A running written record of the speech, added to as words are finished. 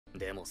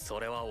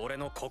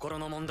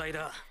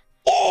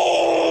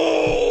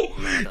Oh,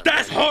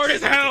 that's hard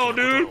as hell,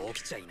 dude.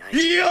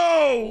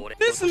 Yo,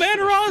 this man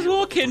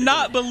Roswell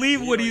cannot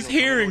believe what he's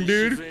hearing,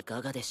 dude.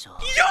 Yo, this son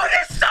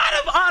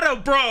of Otto,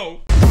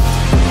 bro.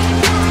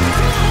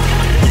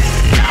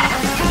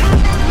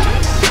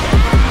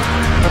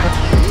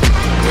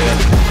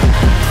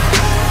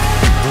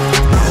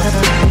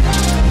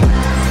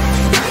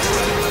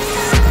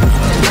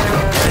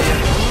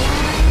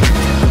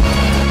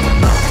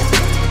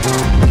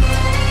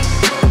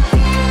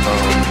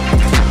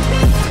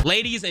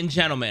 Ladies and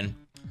gentlemen,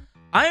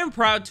 I am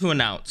proud to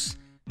announce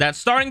that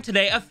starting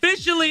today,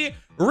 officially,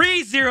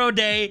 ReZero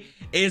Day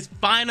is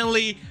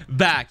finally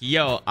back.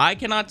 Yo, I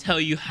cannot tell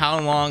you how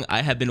long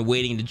I have been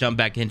waiting to jump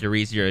back into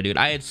ReZero, dude.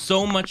 I had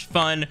so much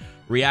fun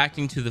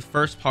reacting to the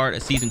first part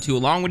of season 2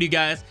 along with you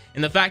guys,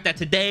 and the fact that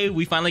today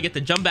we finally get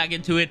to jump back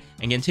into it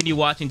and continue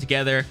watching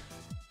together.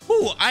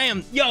 Ooh,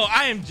 I'm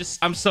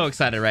so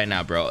excited right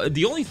now, bro.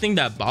 The only thing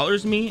that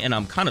bothers me and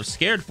I'm kind of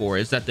scared for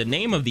is that the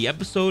name of the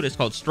episode is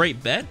called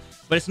Straight Bet.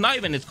 But it's not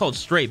even, it's called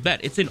Straight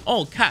Bet. It's in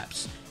all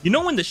caps. You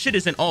know when the shit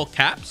is in all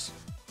caps?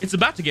 It's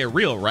about to get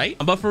real, right?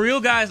 But for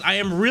real, guys, I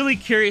am really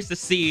curious to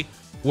see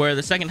where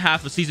the second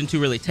half of season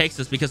 2 really takes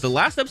us, because the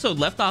last episode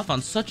left off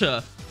on such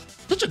a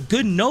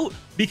good note,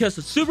 because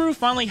Subaru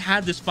finally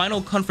had this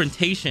final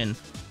confrontation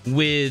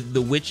with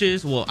the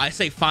witches. Well, I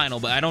say final,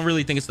 but I don't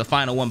really think it's the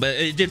final one, but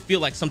it did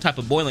feel like some type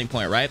of boiling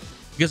point, right?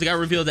 Because it got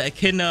revealed that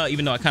Echidna,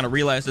 even though I kind of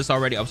realized this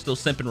already, I was still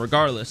simping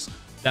regardless,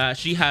 that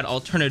she had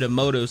alternative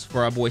motives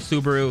for our boy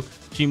Subaru.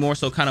 She more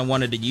so kind of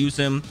wanted to use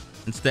him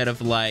instead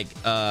of like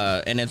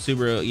and then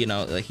Subaru, you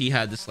know, like he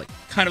had this like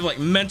kind of like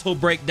mental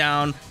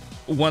breakdown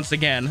once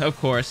again, of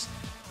course.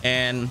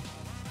 And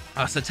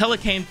Satella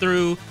came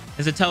through,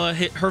 and Satella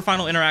her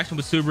final interaction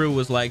with Subaru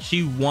was like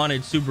she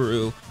wanted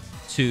Subaru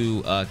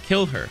to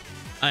kill her.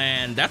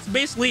 And that's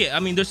basically it. I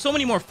mean, there's so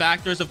many more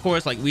factors, of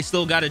course. Like we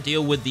still got to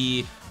deal with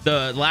the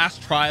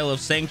last trial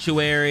of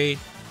Sanctuary.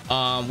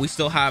 We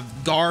still have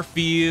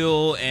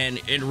Garfield and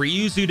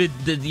Ryuzu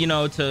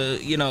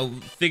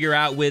to figure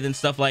out with and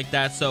stuff like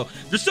that. So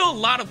there's still a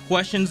lot of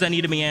questions that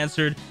need to be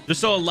answered. There's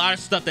still a lot of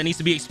stuff that needs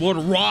to be explored.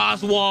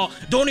 Roswell,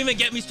 don't even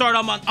get me started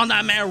on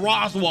that man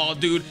Roswell,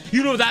 dude.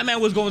 You know that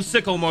man was going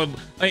sicko mode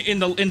in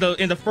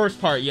the first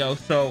part, yo.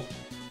 So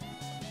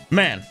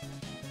man,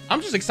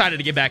 I'm just excited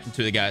to get back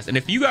into it, guys. And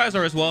if you guys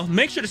are as well,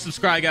 make sure to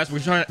subscribe, guys. We're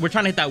trying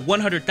to hit that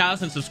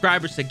 100,000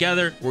 subscribers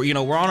together. We're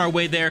on our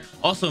way there.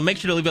 Also, make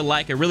sure to leave a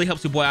like. It really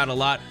helps your boy out a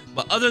lot.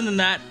 But other than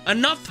that,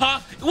 enough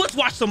talk. Let's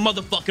watch some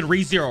motherfucking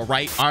ReZero,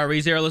 right? All right,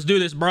 ReZero, let's do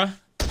this, bruh.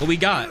 What we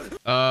got?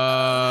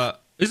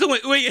 This is when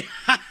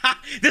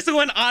this is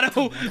when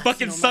Otto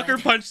fucking sucker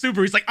punched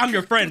Subaru. He's like, I'm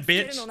your friend,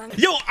 bitch.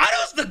 Yo,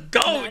 Otto's the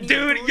GOAT,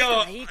 dude.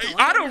 Yo,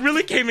 Otto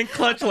really came in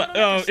clutch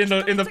in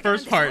the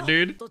first part,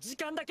 dude.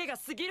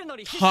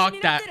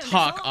 Talk that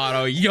talk,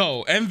 Otto.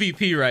 Yo,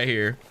 MVP right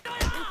here.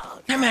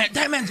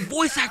 That man's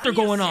voice actor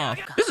going off.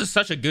 This is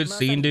such a good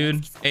scene,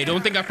 dude. Hey,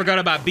 don't think I forgot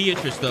about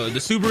Beatrice though. The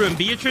Subaru and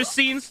Beatrice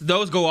scenes,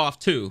 those go off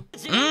too.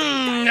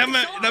 That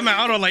man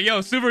Otto like, yo,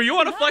 Subaru, you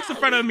want to flex in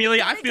front of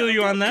Emilia? I feel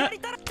you on that.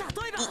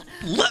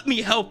 Let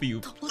me help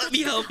you. Let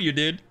me help you,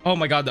 dude. Oh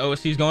my god, the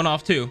OSC's going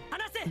off too.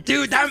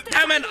 Dude,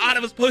 that man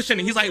Otto was pushing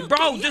and he's like,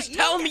 bro, just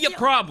tell me your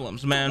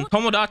problems, man.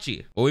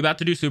 Tomodachi, what we about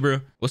to do,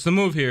 Subaru? What's the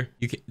move here?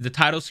 The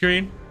title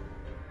screen?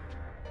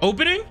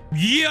 Opening?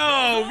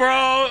 Yo,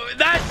 bro,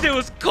 that shit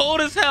was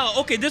cold as hell.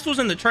 Okay, this was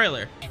in the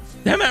trailer.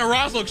 That man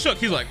Ross looked shook.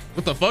 He's like,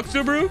 what the fuck,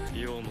 Subaru?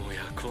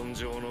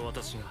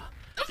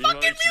 The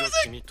fucking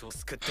music.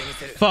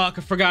 Fuck,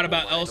 I forgot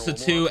about Elsa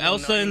too.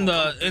 Elsa and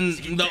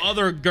the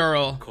other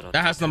girl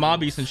that has the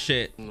mobbies and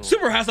shit.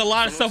 Subaru has a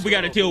lot of stuff we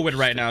got to deal with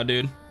right now,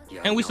 dude.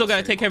 And we still got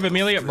to take care of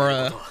Emilia,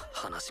 bruh. All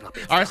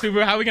right,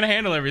 Subaru, how are we gonna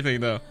handle everything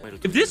though?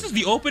 If this is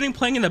the opening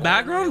playing in the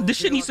background, this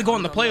shit needs to go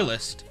on the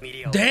playlist.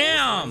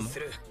 Damn.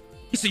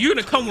 He said, you're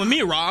gonna come with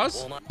me,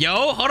 Roz.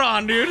 Yo, hold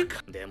on, dude.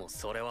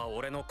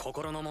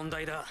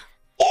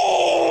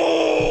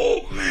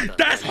 Oh,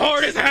 that's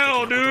hard as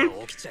hell, dude.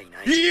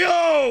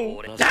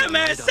 Yo, that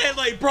man said,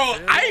 like, bro,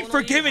 I ain't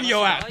forgiving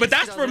your ass, but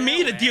that's for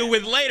me to deal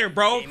with later,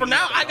 bro. For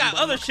now, I got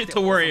other shit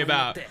to worry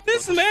about.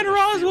 This man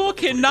Roswell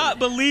cannot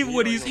believe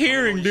what he's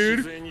hearing,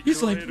 dude.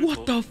 He's like,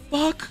 what the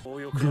fuck?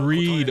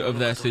 Greed of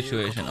that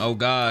situation. Oh,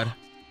 God.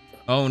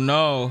 Oh,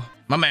 no.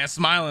 My man's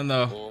smiling,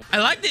 though. I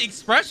like the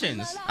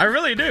expressions. I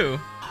really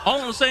do. All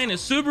I'm saying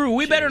is, Subaru,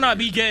 we better not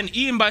be getting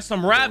eaten by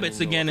some rabbits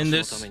again in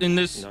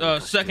this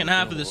second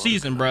half of the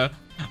season, bruh.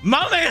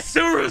 My man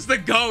Subaru's the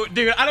GOAT,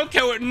 dude. I don't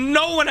care what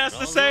no one has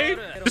to say.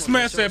 This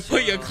man said,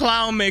 put your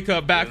clown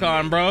makeup back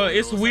on, bro.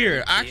 It's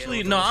weird.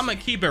 Actually, no, I'm gonna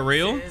keep it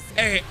real.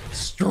 Hey,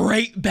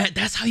 Straight Bet.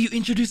 That's how you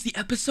introduce the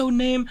episode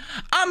name?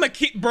 I'm gonna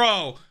keep,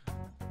 bro.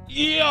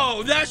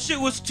 Yo, that shit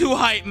was too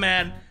hype,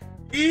 man.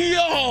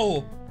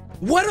 Yo,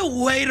 what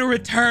a way to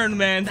return,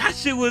 man. That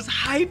shit was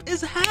hype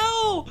as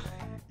hell.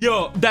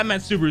 Yo, that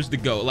man Subaru's the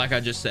GOAT, like I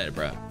just said,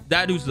 bro.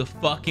 That dude's the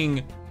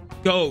fucking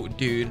GOAT,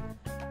 dude.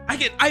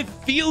 I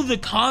feel the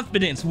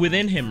confidence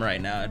within him right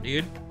now,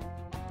 dude.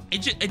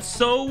 It's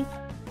so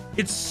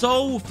it's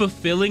so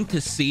fulfilling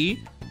to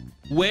see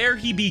where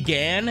he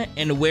began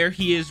and where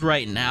he is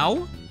right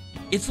now.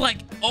 It's like,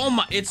 oh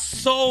my, it's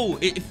so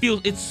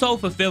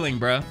fulfilling,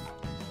 bruh.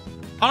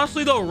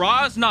 Honestly though,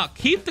 Roz,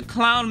 keep the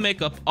clown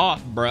makeup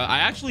off, bruh. I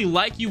actually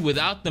like you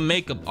without the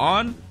makeup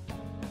on.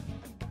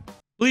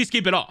 Please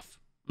keep it off.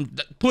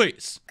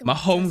 Please. My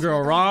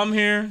homegirl Rom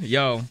here.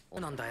 Yo.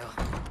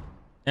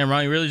 Damn,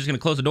 Ron, you really just gonna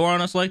close the door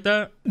on us like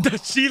that?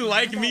 Does she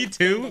like me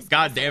too?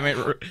 God damn it,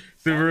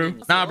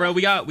 Subaru. Nah, bro,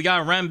 we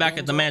got Rem back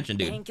at the mansion,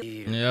 dude.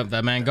 Yep,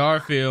 that man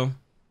Garfield.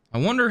 I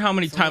wonder how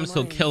many times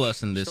he'll kill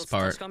us in this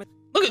part.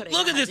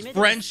 Look at this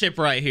friendship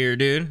right here,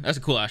 dude. That's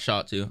a cool ass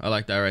shot too. I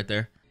like that right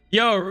there.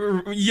 Yo,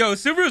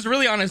 Subaru's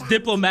really on his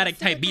diplomatic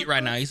type beat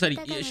right now.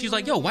 She's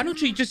like, yo, why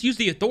don't you just use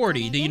the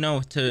authority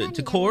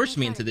to coerce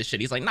me into this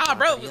shit? He's like, nah,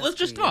 bro, let's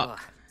just talk.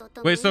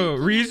 Wait, so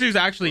Ryuzu's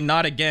actually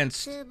not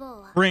against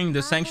freeing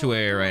the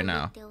sanctuary right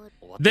now.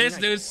 This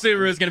dude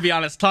Subaru is gonna be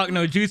on his talk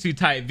no jutsu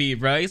type beat,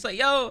 bro. He's like,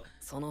 yo,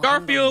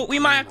 Garfield, we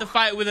might have to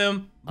fight with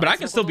him, but I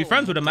can still be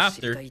friends with him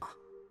after.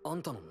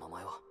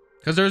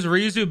 Because there's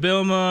Ryuzu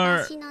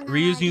Bilma,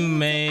 Ryuzu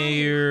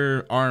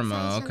Mayor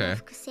Arma. Okay.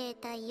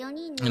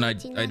 And I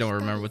don't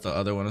remember what the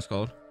other one is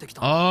called.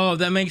 Oh,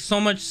 that makes so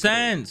much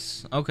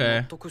sense.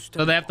 Okay.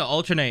 So they have to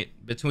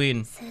alternate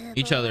between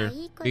each other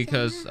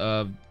because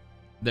of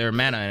their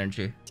mana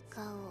energy.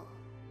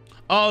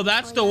 Oh,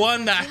 that's the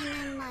one that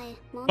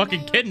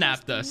fucking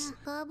kidnapped us.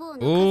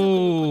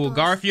 Ooh,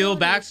 Garfield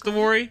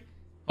backstory.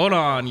 Hold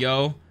on,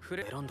 yo.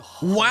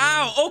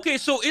 Wow. Okay,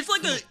 so it's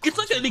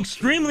like an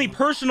extremely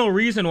personal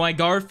reason why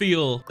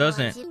Garfield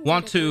doesn't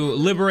want to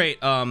liberate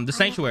the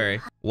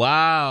sanctuary.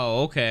 Wow.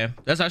 Okay,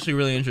 that's actually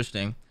really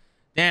interesting.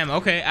 Damn.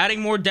 Okay, adding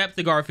more depth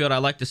to Garfield. I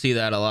like to see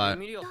that a lot.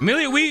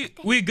 Emilia,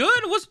 we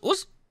good?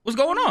 What's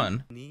going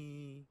on?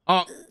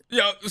 Oh,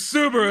 yo,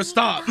 Subaru,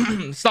 stop.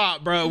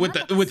 Stop, bro, with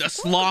the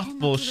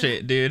slothful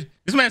shit, dude.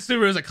 This man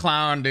Subaru is a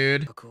clown,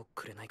 dude.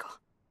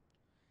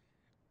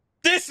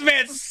 This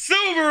man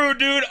Subaru,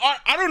 dude.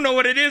 I don't know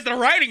what it is. The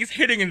writing is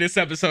hitting in this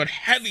episode.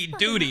 Heavy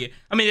duty.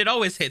 I mean, it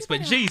always hits,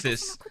 but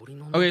Jesus.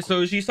 Okay,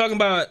 so she's talking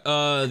about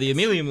the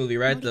Emilia movie,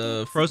 right?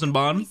 The Frozen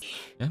Bond.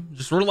 Yeah,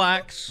 just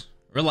relax.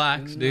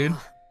 Relax, dude.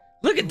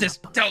 Look at this.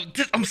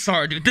 I'm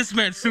sorry, dude. This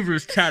man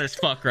Subaru's chat as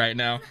fuck right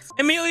now.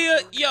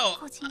 Emilia, yo,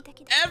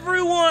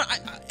 everyone,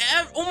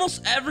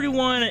 almost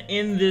everyone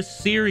in this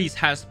series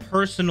has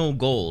personal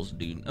goals,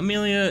 dude.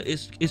 Emilia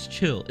is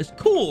chill. It's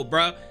cool,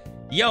 bro.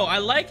 Yo, I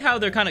like how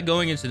they're kind of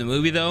going into the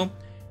movie though,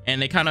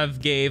 and they kind of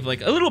gave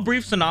like a little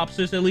brief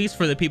synopsis, at least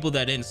for the people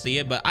that didn't see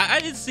it. But I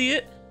did see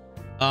it.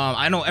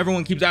 I know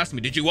everyone keeps asking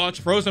me, did you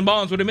watch Frozen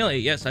Bonds with Emilia?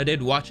 Yes, I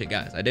did watch it,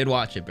 guys. I did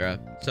watch it, bro.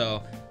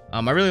 So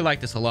I really like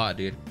this a lot,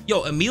 dude.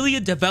 Yo,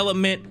 Emilia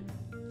development,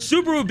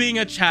 Subaru being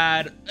a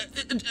Chad,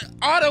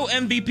 Otto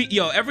MVP.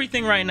 Yo,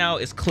 everything right now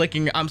is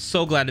clicking. I'm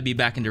so glad to be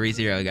back into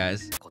ReZero,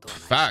 guys.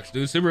 Facts,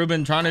 dude. Subaru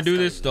been trying to do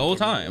this the whole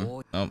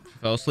time. Oh,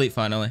 fell asleep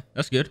finally.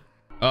 That's good.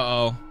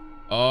 Uh-oh.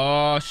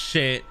 Oh,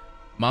 shit.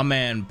 My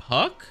man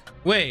Puck?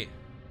 Wait.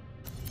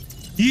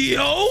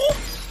 Yo!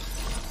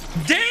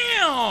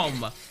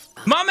 Damn!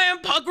 My man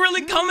Puck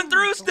really coming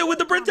through still with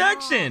the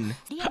protection.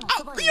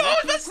 Oh, yo,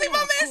 let's see my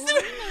man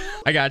Subaru.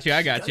 I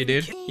got you,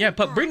 dude. Yeah,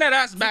 Puck, bring that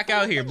ass back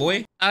out here,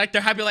 boy. I like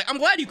they're happy, like, I'm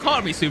glad you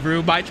caught me,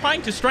 Subaru, by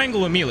trying to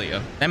strangle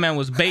Emilia. That man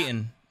was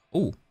baiting.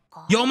 Ooh.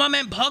 Yo, my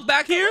man Puck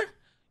back here?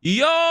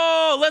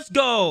 Yo, let's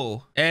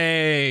go.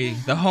 Hey,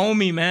 the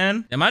homie,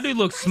 man. And my dude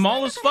looks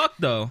small as fuck,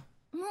 though.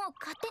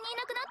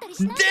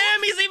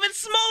 Damn, he's even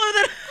smaller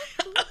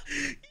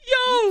than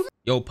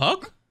Yo,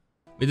 Puck?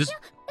 Wait, this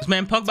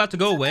man Puck about to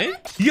go away?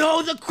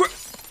 Yo,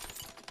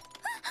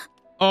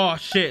 oh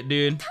shit,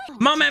 dude.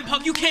 My man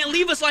Puck, you can't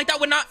leave us like that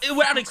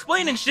without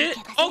explaining shit.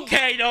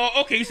 Okay, though.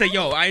 Okay, you say,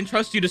 yo, I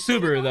entrust you to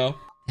Subaru though.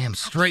 Damn,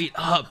 straight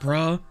up,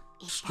 bro.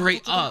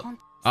 Straight up.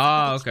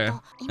 Ah, okay.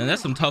 And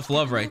that's some tough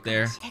love right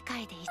there.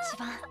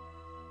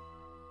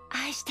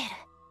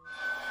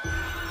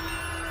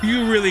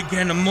 You really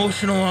getting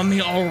emotional on me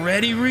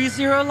already,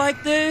 ReZero,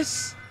 like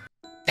this?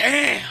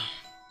 Damn.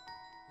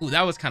 Ooh,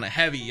 that was kind of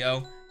heavy,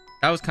 yo.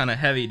 That was kind of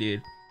heavy,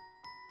 dude.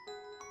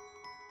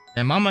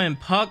 And Mama and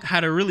Puck had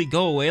to really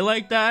go away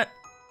like that.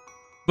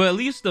 But at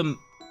least the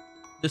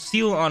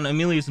seal on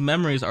Emilia's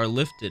memories are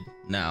lifted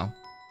now.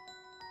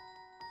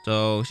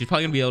 So she's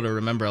probably gonna be able to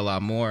remember a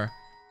lot more.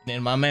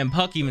 And my man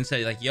Puck even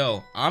said, like,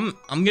 yo, I'm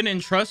gonna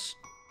entrust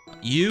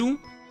you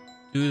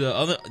to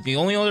the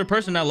only other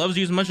person that loves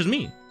you as much as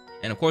me.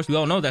 And of course, we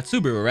all know that's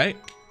Subaru, right?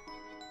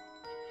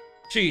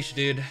 Sheesh,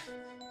 dude.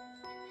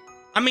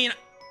 I mean,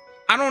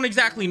 I don't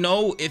exactly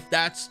know if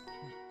that's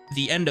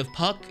the end of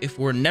Puck, if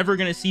we're never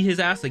gonna see his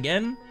ass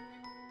again.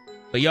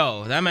 But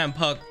yo, that man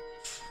Puck,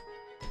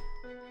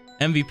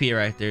 MVP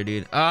right there,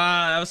 dude.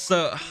 That was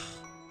that's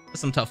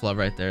some tough love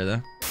right there,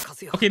 though.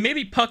 Okay,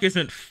 maybe Puck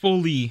isn't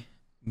fully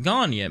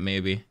gone yet,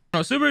 maybe.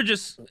 No, Subaru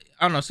just,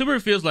 I don't know,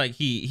 Subaru feels like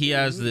he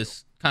has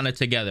this kind of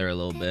together a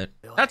little bit.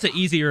 That's an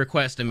easy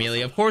request,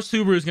 Emilia. Of course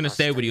Subaru is gonna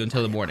stay with you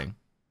until the morning.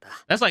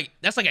 That's like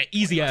an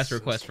easy ass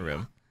request from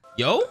him.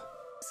 Yo,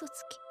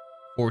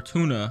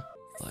 Fortuna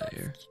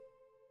player.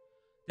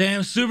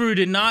 Damn, Subaru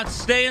did not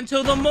stay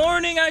until the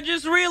morning. I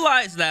just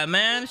realized that,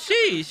 man.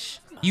 Sheesh.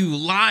 You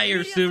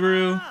liar,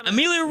 Subaru.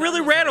 Emilia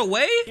really ran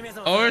away?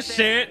 Oh,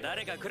 shit.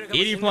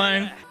 Edie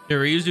flying. Did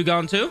Ryuzu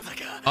gone too?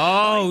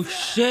 Oh,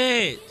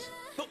 shit.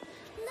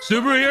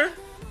 Subaru here?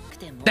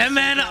 That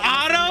man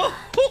Otto?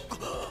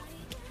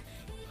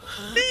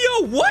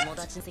 Yo, what?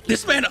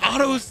 This man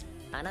Otto's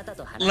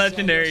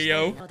legendary,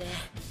 yo.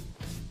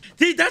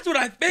 See, that's what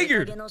I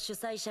figured. The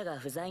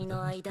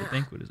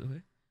banquet is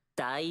away.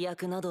 Yo,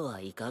 this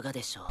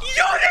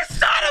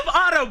son of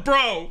Otto,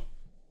 bro.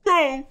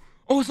 Bro.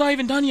 Oh, it's not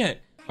even done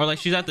yet. Or like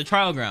she's at the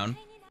trial ground.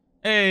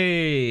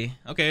 Hey.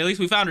 Okay, at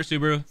least we found her,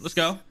 Subaru. Let's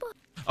go.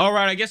 All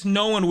right, I guess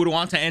no one would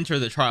want to enter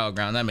the trial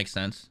ground. That makes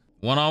sense.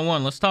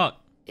 One-on-one, let's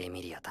talk.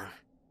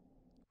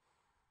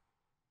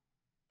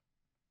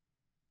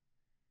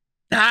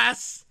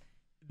 That's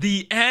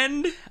the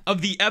end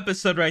of the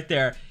episode right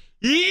there.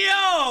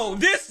 Yo,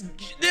 this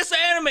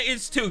anime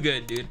is too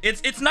good, dude.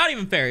 It's not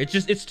even fair.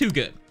 It's too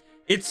good.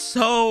 It's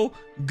so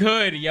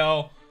good,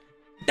 yo.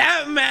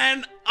 That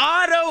man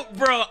Otto,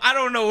 bro, I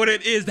don't know what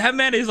it is. That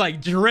man is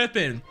like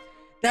dripping.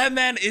 That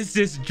man is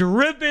just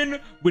dripping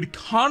with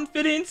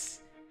confidence.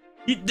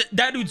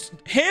 That dude's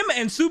him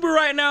and Subaru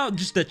right now,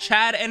 just the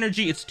Chad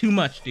energy, it's too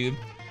much, dude.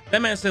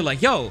 That man said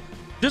like, yo,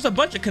 there's a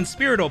bunch of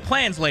conspiratorial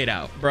plans laid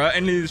out, bro,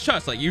 and it's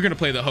just like, you're gonna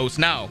play the host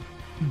now,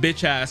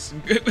 bitch ass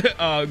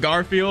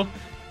Garfield.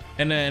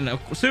 And then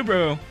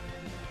Subaru,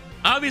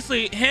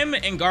 obviously him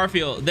and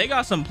Garfield, they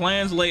got some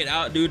plans laid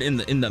out, dude,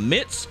 in the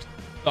midst.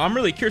 So I'm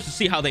really curious to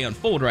see how they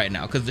unfold right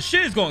now, because the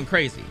shit is going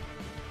crazy.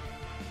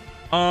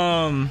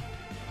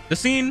 The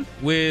scene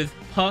with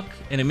Puck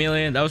and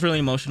Emilia, that was really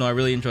emotional. I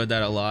really enjoyed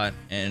that a lot.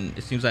 And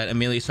it seems that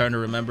Emilia's starting to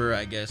remember,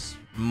 I guess,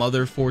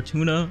 Mother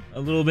Fortuna a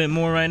little bit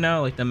more right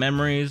now. Like the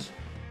memories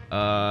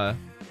are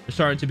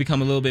starting to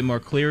become a little bit more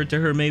clear to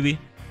her, maybe.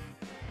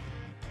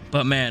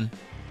 But man,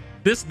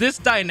 this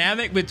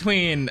dynamic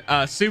between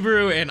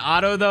Subaru and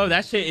Otto, though,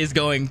 that shit is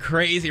going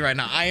crazy right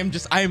now. I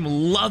am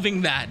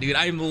loving that, dude.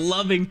 I am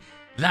loving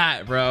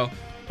that, bro.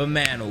 But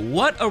man,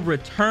 what a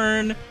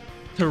return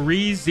to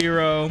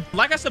ReZero.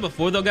 Like I said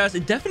before, though, guys,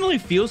 it definitely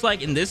feels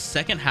like in this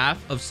second half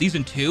of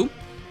season 2,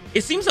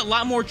 it seems a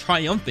lot more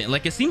triumphant.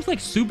 Like it seems like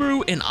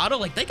Subaru and Otto,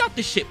 like they got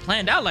this shit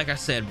planned out, like I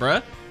said,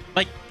 bruh.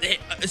 Like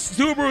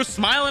Subaru's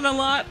smiling a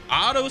lot,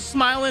 Otto's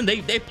smiling,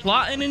 they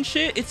plotting and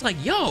shit. It's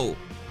like, yo,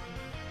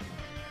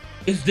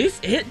 is this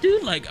it,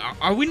 dude? Like,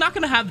 are we not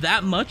gonna have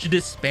that much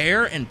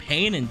despair and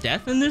pain and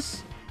death in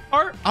this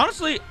part?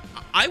 Honestly,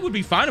 I would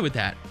be fine with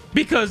that,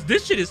 because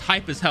this shit is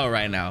hype as hell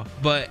right now.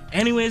 But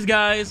anyways,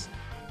 guys,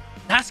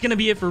 that's gonna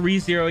be it for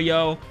ReZero,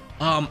 yo.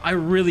 I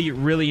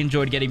really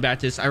enjoyed getting back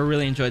to this. I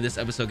really enjoyed this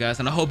episode, guys,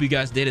 and I hope you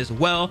guys did as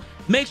well.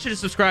 Make sure to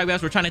subscribe,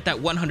 guys. We're trying to hit that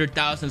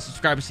 100,000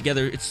 subscribers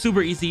together. It's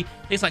super easy. It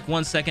takes like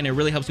 1 second. It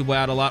really helps you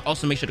out a lot.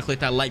 Also, make sure to click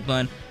that like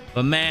button.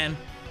 But man,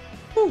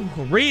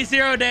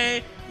 ReZero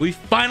day, we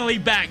finally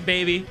back,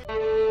 baby.